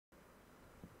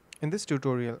In this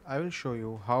tutorial, I will show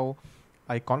you how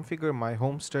I configure my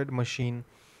Homestead machine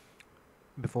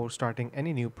before starting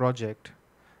any new project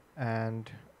and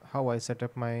how I set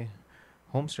up my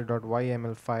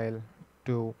homestead.yml file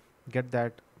to get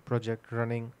that project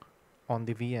running on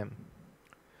the VM.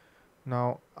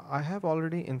 Now, I have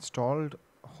already installed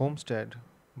Homestead,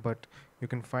 but you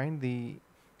can find the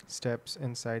steps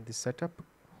inside the setup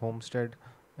Homestead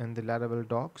in the Laravel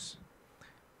docs.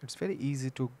 It's very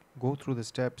easy to go through the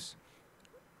steps.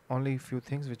 Only a few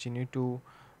things which you need to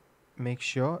make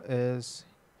sure is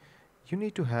you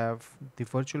need to have the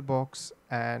VirtualBox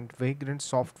and Vagrant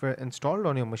software installed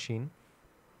on your machine.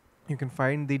 You can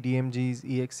find the DMGs,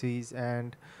 EXEs,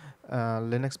 and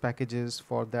Linux packages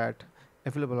for that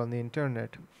available on the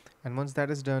internet. And once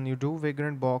that is done, you do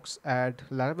Vagrant Box, add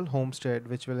Laravel Homestead,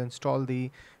 which will install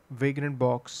the Vagrant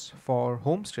Box for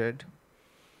Homestead,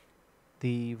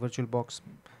 the VirtualBox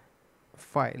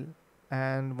file.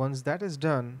 And once that is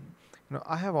done,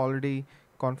 I have already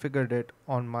configured it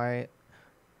on my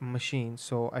machine,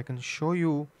 so I can show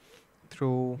you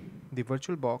through the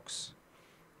VirtualBox.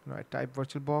 I type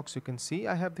VirtualBox, you can see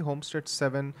I have the Homestead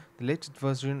 7, the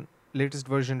latest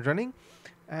version running.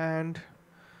 And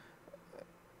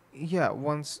yeah,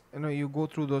 once you go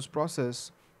through those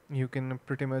process, you can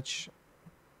pretty much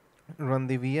run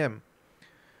the VM.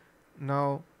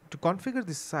 Now, to configure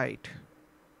this site,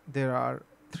 there are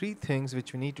three things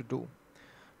which we need to do.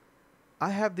 I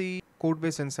have the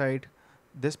codebase inside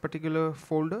this particular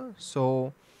folder,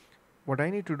 so what I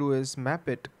need to do is map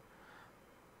it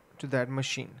to that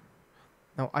machine.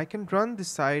 Now I can run the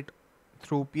site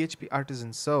through PHP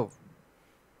artisan serve,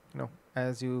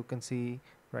 as you can see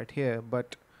right here,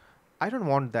 but I don't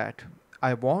want that.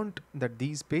 I want that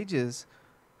these pages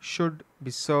should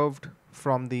be served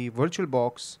from the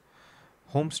VirtualBox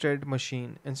Homestead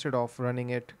machine instead of running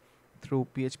it through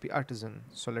PHP artisan.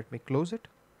 So let me close it.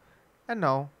 And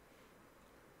now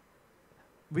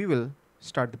we will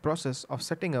start the process of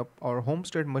setting up our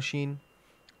Homestead machine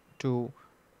to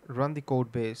run the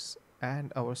code base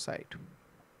and our site.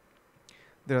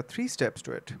 There are three steps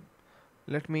to it.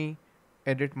 Let me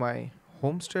edit my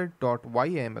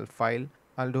homestead.yml file.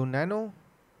 I'll do nano.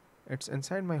 It's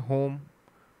inside my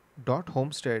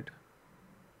homestead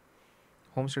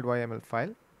yml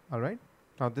file. Alright.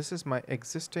 Now this is my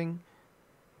existing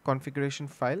configuration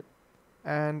file,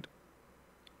 and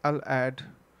I'll add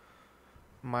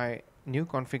my new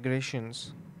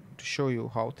configurations to show you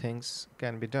how things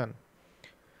can be done.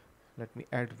 Let me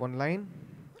add one line,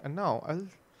 and now I'll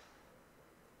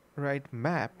write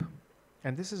map,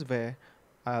 and this is where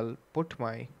I'll put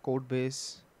my code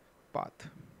base path.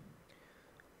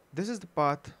 This is the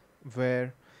path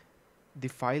where the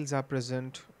files are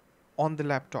present on the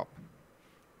laptop,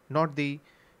 not the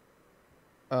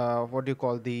what do you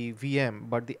call the VM,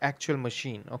 but the actual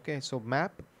machine. Okay, so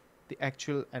map the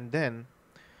actual and then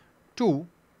to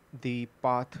the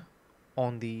path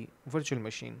on the virtual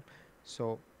machine.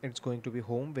 So it's going to be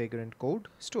home vagrant code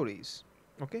stories.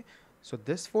 Okay, so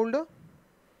this folder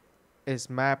is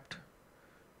mapped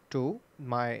to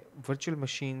my virtual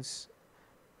machine's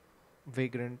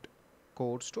vagrant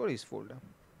code stories folder.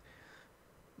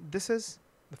 This is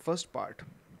the first part.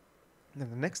 Then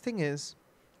the next thing is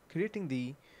creating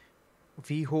the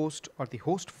vhost or the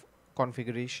host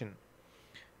configuration,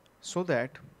 so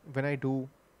that when I do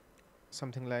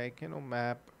something like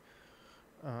map,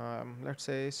 let's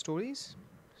say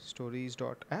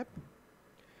stories.app,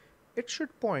 it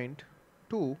should point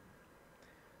to,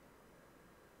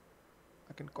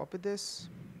 I can copy this,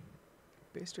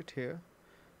 paste it here,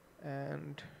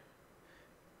 and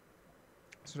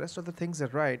so rest of the things are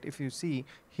right. If you see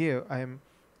here, I am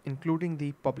including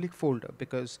the public folder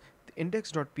because the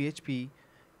index.php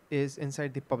is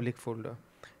inside the public folder.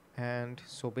 And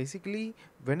so basically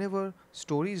whenever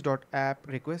stories.app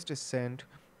request is sent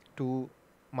to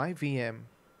my VM,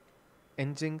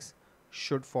 Nginx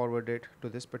should forward it to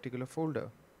this particular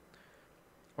folder.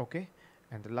 Okay,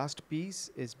 and the last piece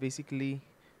is basically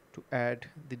to add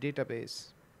the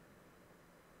database.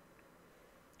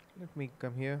 Let me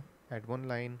come here, add one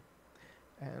line,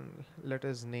 and let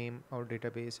us name our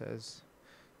database as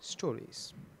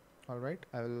stories. Alright,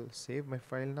 I will save my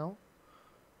file now.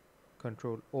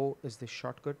 Control O is the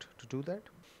shortcut to do that.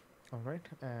 Alright,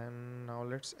 and now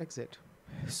let's exit.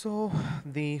 So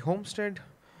the Homestead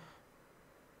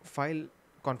file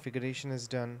configuration is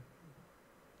done.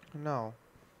 Now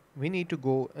we need to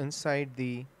go inside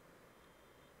the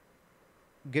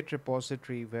Git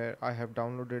repository where I have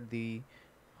downloaded the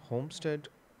Homestead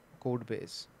code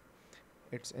base.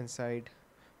 It's inside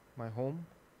my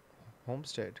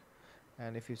Homestead,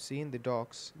 and if you see in the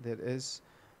docs, there is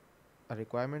a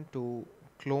requirement to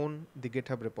clone the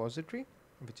GitHub repository,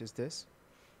 which is this.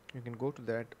 You can go to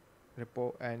that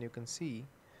repo and you can see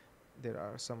there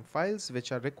are some files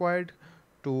which are required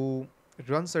to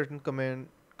run certain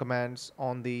commands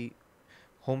on the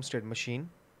Homestead machine.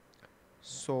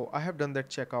 So I have done that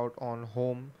checkout on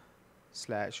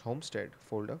home/homestead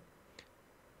folder.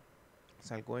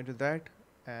 So I'll go into that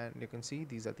and you can see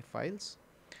these are the files,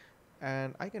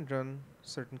 and I can run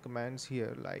certain commands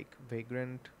here like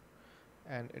vagrant,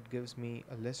 and it gives me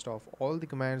a list of all the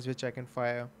commands which I can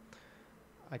fire.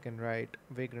 I can write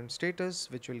vagrant status,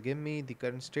 which will give me the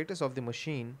current status of the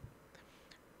machine,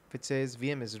 which says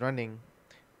VM is running.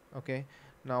 Okay,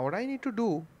 now what I need to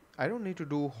do, I don't need to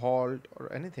do halt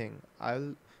or anything.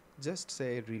 I'll just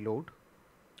say reload.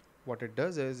 What it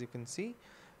does is, you can see,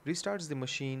 restarts the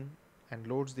machine and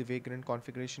loads the vagrant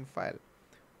configuration file.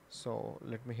 So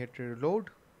let me hit reload.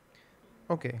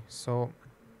 Okay, so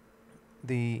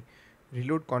the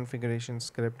reload configuration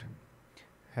script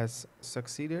has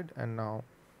succeeded, and now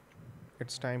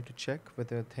it's time to check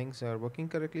whether things are working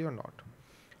correctly or not.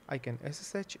 I can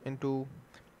SSH into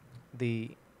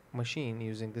the machine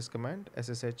using this command,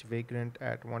 SSH vagrant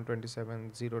at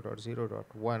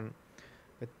 127.0.0.1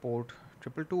 with port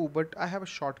 222, but I have a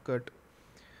shortcut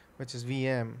which is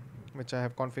VM, which I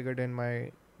have configured in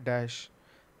my .bash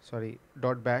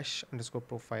underscore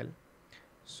profile.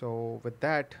 So with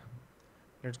that,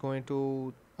 let's go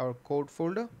into our code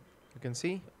folder. You can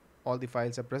see all the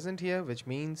files are present here, which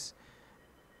means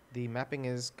the mapping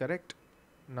is correct.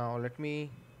 Now let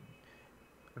me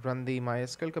run the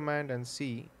MySQL command and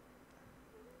see.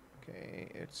 Okay,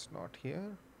 it's not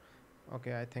here.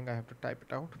 Okay, I think I have to type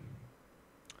it out.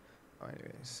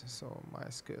 Anyways, so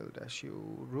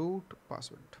MySQL-u root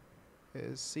password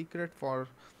is secret for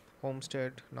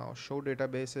Homestead. Now show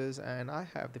databases, and I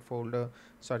have the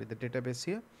the database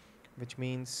here, which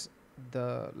means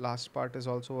the last part is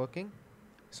also working.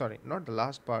 Sorry, not the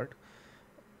last part.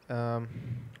 Um,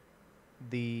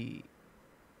 the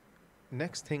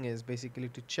next thing is basically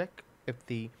to check if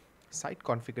the site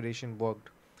configuration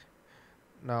worked.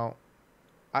 Now,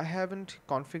 I haven't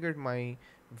configured my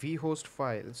vhost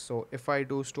file, so if I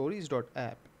do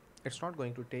stories.app, it's not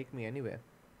going to take me anywhere.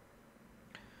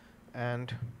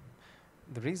 And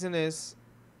the reason is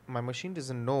my machine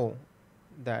doesn't know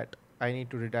that I need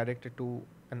to redirect it to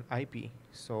an IP.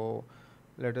 So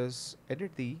let us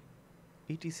edit the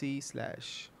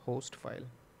etc/host file.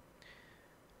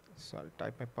 So I'll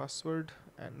type my password,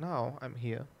 and now I'm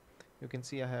here. You can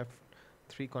see I have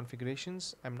 3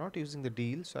 configurations. I'm not using the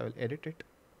deal, so I will edit it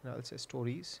and I'll say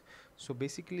stories. So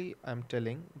basically I'm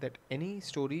telling that any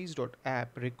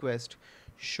stories.app request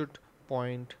should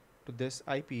point to this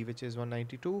IP, which is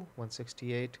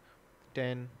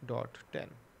 192.168.10.10.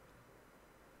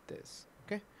 This,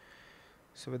 okay.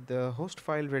 So with the host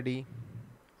file ready,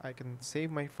 I can save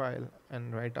my file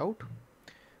and write out.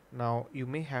 Now you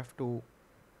may have to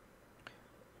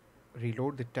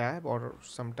reload the tab, or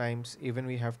sometimes even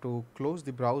we have to close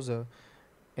the browser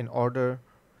in order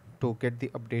to get the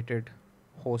updated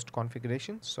host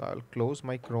configuration. So I'll close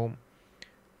my Chrome,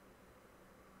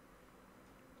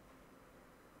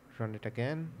 run it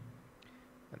again,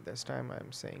 and this time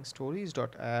I'm saying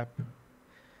stories.app,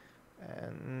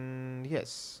 and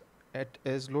yes, it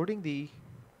is loading the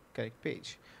correct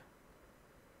page.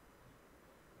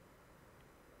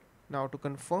 Now to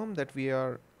confirm that we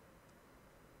are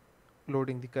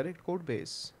loading the correct code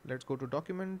base, let's go to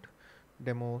document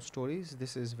demo stories.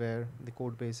 This is where the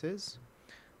code base is.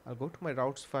 I'll go to my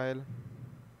routes file,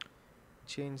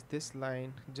 change this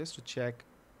line just to check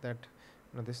that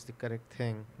this is the correct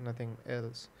thing, nothing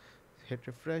else. Hit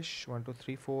refresh, 1 2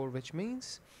 3 4, which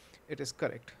means it is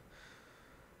correct.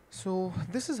 So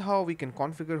this is how we can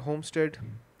configure Homestead.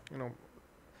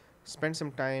 Spend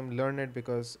some time, learn it,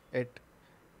 because it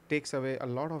takes away a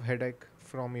lot of headache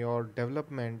from your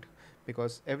development,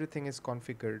 because everything is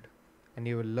configured and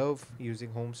you will love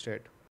using Homestead.